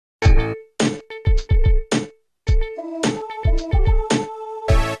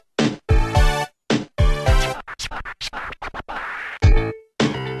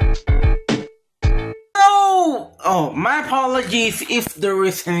So, my apologies if there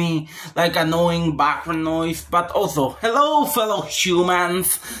is any, annoying background noise, but also, hello fellow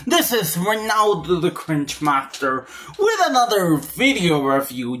humans, this is Ronaldo the Cringe Master with another video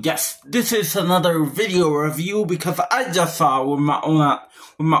review. Yes, this is another video review because I just saw with my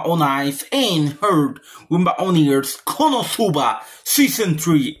own eyes and heard with my own ears Konosuba Season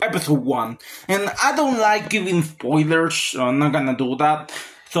 3 Episode 1. And I don't like giving spoilers, so I'm not gonna do that.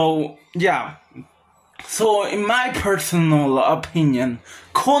 So, yeah. So, in my personal opinion,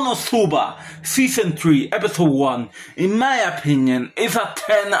 Konosuba Season 3 Episode 1, in my opinion, is a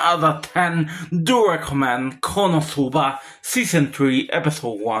 10 out of 10. Do recommend Konosuba Season 3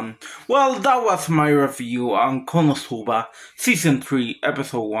 Episode 1. Well, that was my review on Konosuba Season 3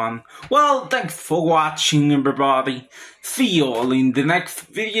 Episode 1. Well, thanks for watching, everybody. See you all in the next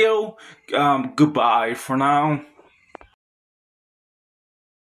video. Goodbye for now.